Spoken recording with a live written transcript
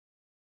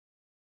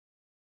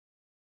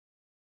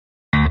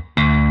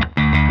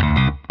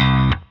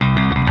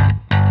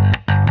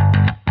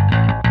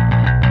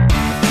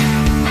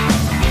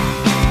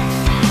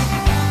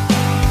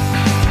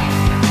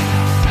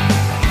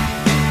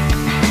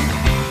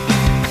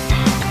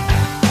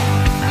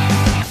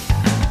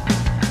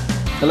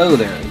Hello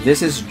there,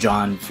 this is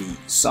John V,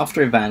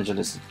 Software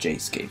Evangelist at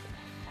JSCAPE,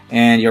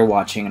 and you're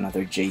watching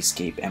another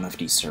JSCAPE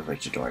MFT Server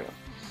tutorial.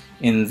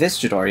 In this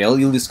tutorial,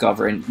 you'll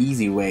discover an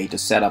easy way to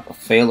set up a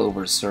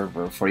failover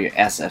server for your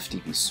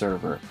SFTP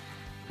server,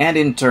 and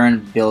in turn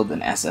build an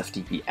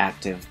SFTP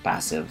active,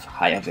 passive,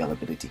 high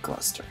availability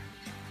cluster.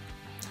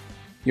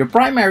 Your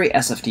primary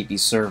SFTP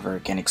server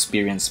can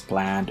experience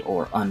planned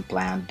or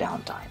unplanned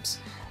downtimes.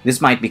 This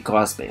might be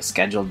caused by a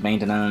scheduled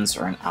maintenance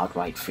or an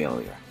outright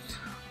failure.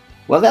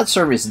 While that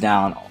server is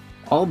down,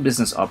 all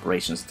business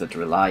operations that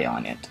rely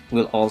on it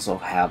will also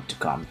have to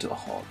come to a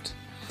halt.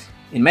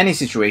 In many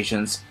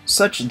situations,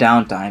 such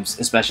downtimes,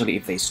 especially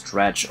if they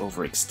stretch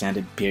over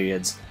extended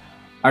periods,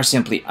 are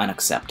simply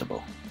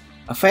unacceptable.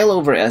 A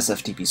failover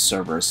SFTP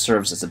server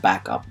serves as a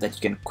backup that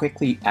you can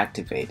quickly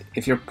activate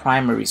if your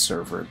primary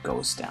server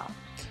goes down.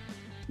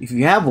 If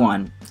you have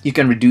one, you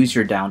can reduce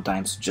your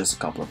downtimes to just a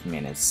couple of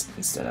minutes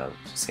instead of,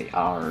 say,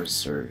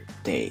 hours or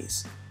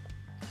days.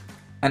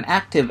 An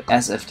active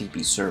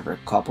SFTP server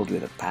coupled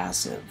with a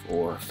passive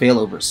or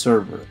failover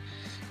server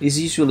is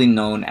usually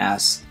known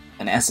as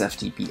an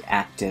SFTP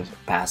active,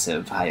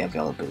 passive, high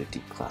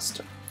availability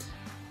cluster.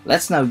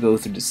 Let's now go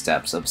through the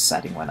steps of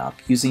setting one up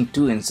using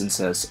two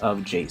instances of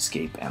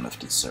JSCAPE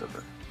MFT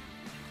Server.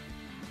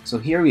 So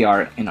here we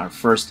are in our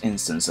first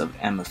instance of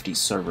MFT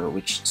Server,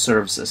 which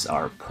serves as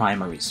our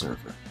primary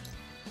server.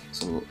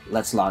 So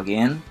let's log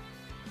in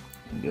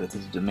and go to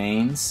the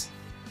domains.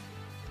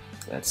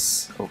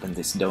 Let's open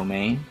this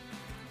domain,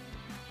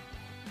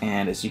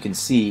 and as you can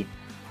see,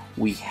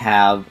 we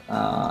have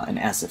an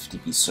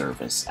SFTP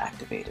service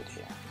activated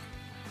here.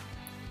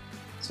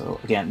 So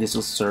again, this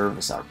will serve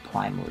as our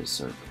primary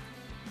server.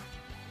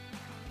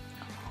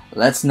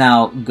 Let's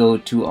now go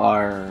to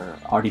our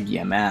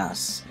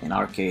RDBMS. In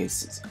our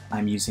case,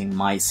 I'm using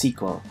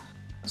MySQL.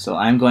 So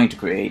I'm going to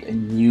create a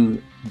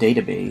new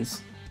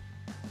database.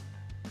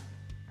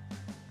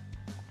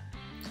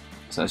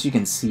 So as you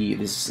can see,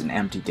 this is an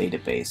empty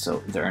database,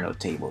 so there are no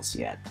tables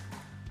yet.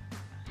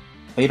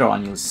 Later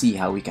on, you'll see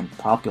how we can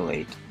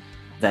populate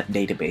that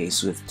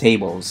database with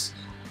tables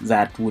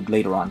that would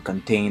later on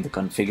contain the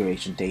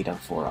configuration data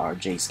for our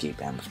JSCAPE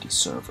MFT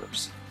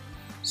servers.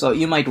 So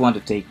you might want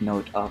to take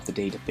note of the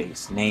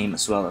database name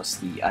as well as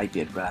the IP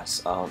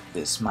address of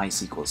this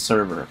MySQL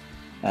server,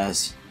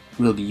 as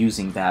we'll be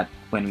using that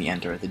when we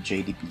enter the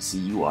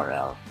JDBC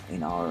URL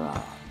in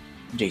our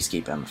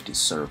JSCAPE MFT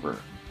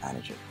Server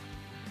Manager.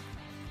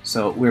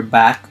 So we're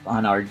back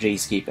on our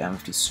JSCAPE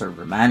MFT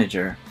Server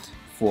Manager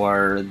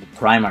for the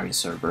primary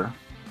server,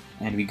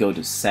 and we go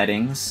to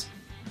Settings,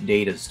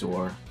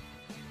 Datastore,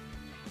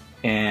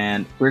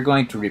 and we're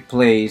going to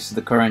replace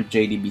the current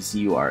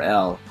JDBC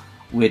URL,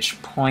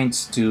 which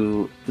points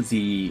to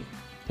the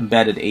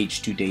embedded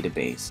H2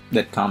 database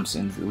that comes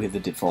in with the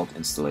default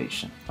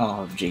installation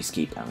of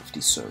JSCAPE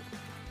MFT Server.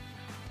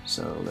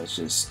 So let's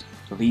just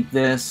delete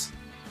this,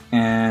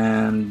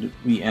 and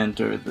we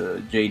enter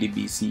the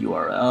JDBC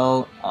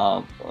URL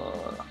of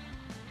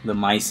the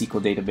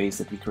MySQL database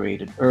that we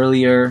created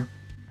earlier,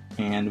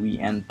 and we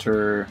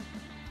enter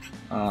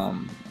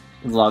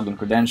login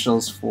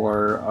credentials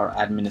for our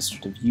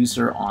administrative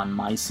user on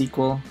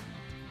MySQL.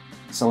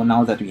 So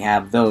now that we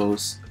have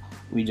those,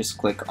 we just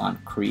click on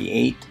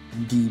Create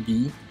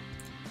DB,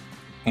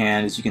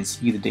 and as you can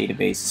see, the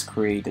database is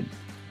created.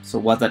 So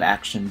what that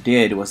action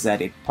did was that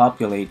it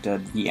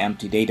populated the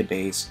empty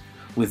database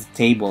with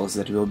tables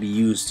that will be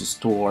used to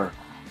store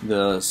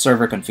the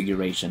server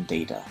configuration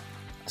data.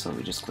 So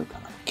we just click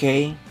on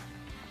OK,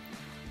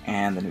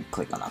 and then we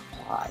click on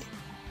Apply.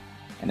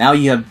 And now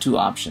you have two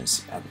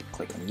options. You either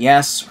click on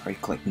Yes or you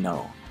click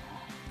No.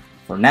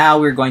 For now,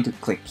 we're going to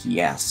click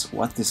Yes.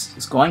 What this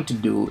is going to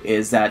do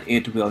is that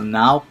it will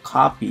now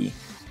copy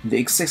the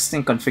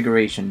existing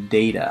configuration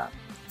data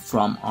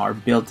from our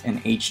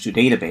built-in H2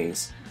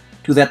 database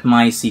to that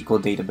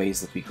MySQL database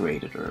that we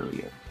created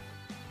earlier.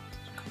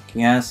 Click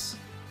Yes,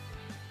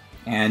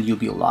 and you'll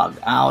be logged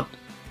out.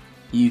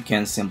 You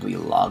can simply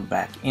log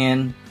back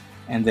in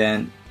and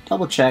then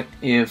double check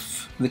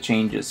if the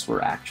changes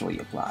were actually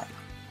applied.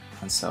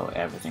 And so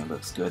everything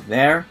looks good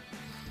there.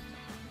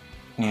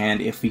 And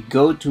if we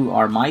go to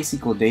our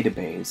MySQL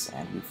database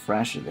and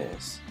refresh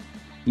this,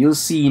 you'll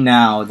see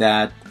now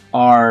that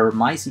our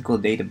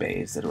MySQL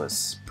database that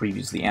was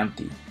previously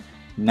empty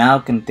now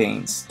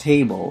contains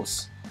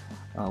tables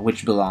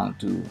which belong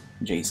to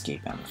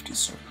JSCAPE MFT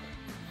Server.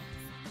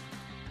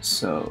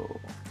 So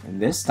in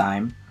this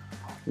time,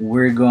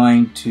 we're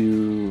going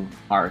to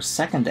our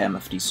second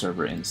MFT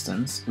Server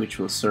instance, which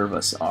will serve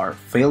as our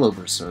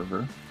failover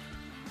server.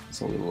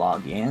 So we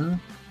log in,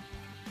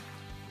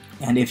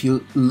 and if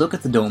you look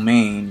at the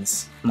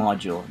domains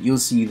module, you'll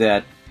see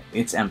that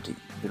it's empty.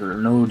 There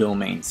are no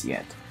domains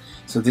yet.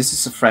 So this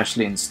is a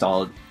freshly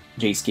installed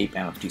JSCAPE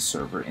MFT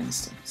Server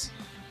instance.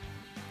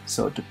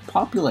 So to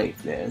populate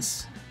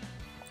this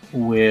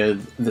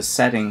with the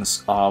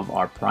settings of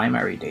our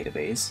primary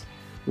database,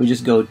 we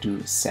just go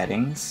to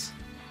Settings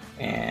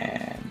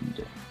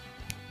and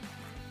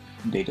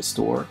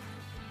Datastore,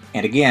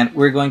 and again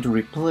we're going to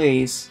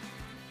replace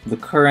the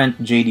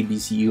current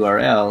JDBC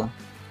URL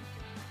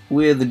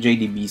with the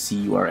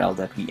JDBC URL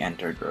that we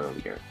entered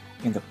earlier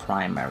in the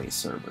primary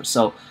server.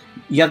 So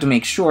you have to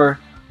make sure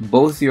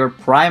both your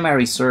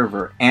primary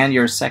server and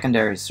your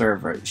secondary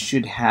server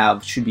should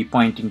be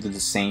pointing to the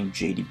same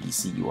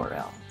JDBC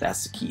URL.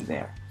 That's the key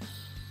there.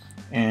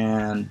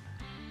 And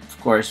of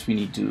course, we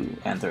need to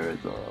enter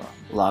the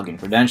login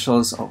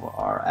credentials of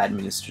our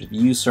administrative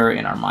user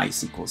in our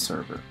MySQL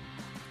server.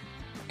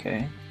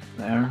 Okay,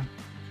 there.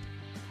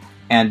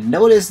 And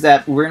notice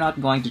that we're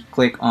not going to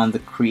click on the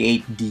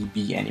create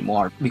DB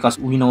anymore because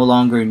we no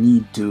longer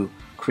need to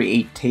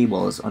create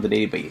tables on the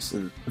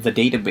database. The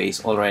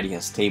database already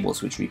has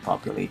tables which we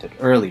populated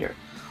earlier.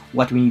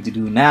 What we need to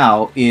do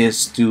now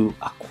is to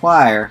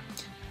acquire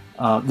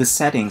the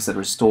settings that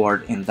were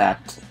stored in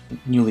that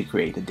newly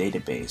created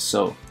database.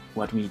 So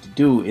what we need to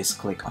do is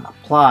click on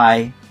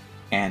apply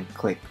and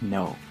click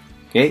no.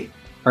 Okay,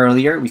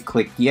 earlier we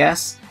clicked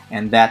yes,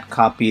 and that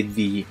copied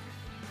the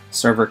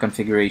server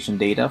configuration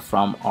data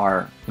from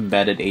our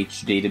embedded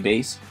H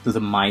database to the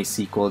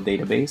MySQL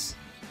database.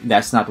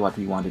 That's not what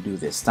we want to do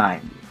this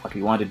time. What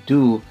we want to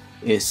do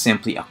is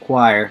simply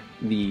acquire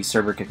the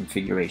server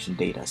configuration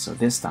data. So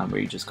this time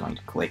we're just going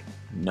to click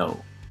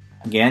no.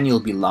 Again, you'll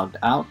be logged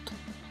out,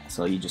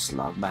 so you just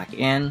log back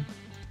in,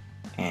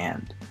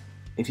 and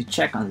if you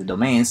check on the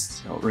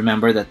domains, so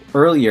remember that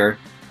earlier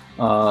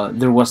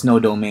there was no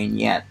domain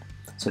yet.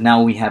 So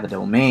now we have a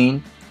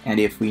domain, and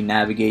if we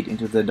navigate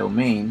into the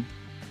domain,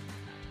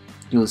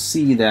 you'll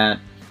see that,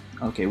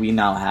 okay, we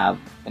now have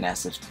an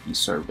SFTP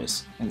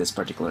service in this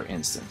particular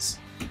instance.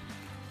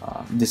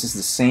 This is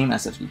the same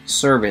SFTP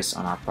service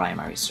on our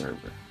primary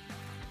server.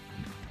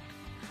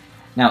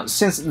 Now,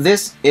 since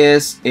this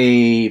is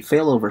a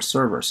failover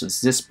server, since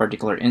this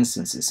particular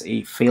instance is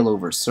a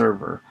failover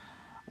server,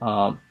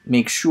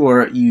 make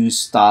sure you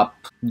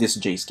stop this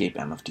JSCAPE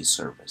MFT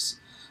service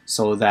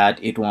so that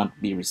it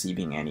won't be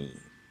receiving any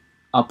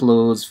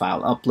uploads,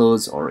 file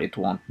uploads, or it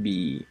won't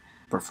be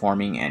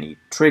performing any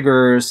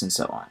triggers and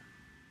so on.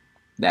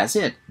 That's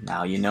it.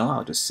 Now you know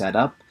how to set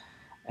up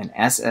an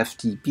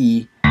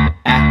SFTP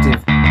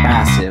active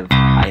passive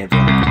high availability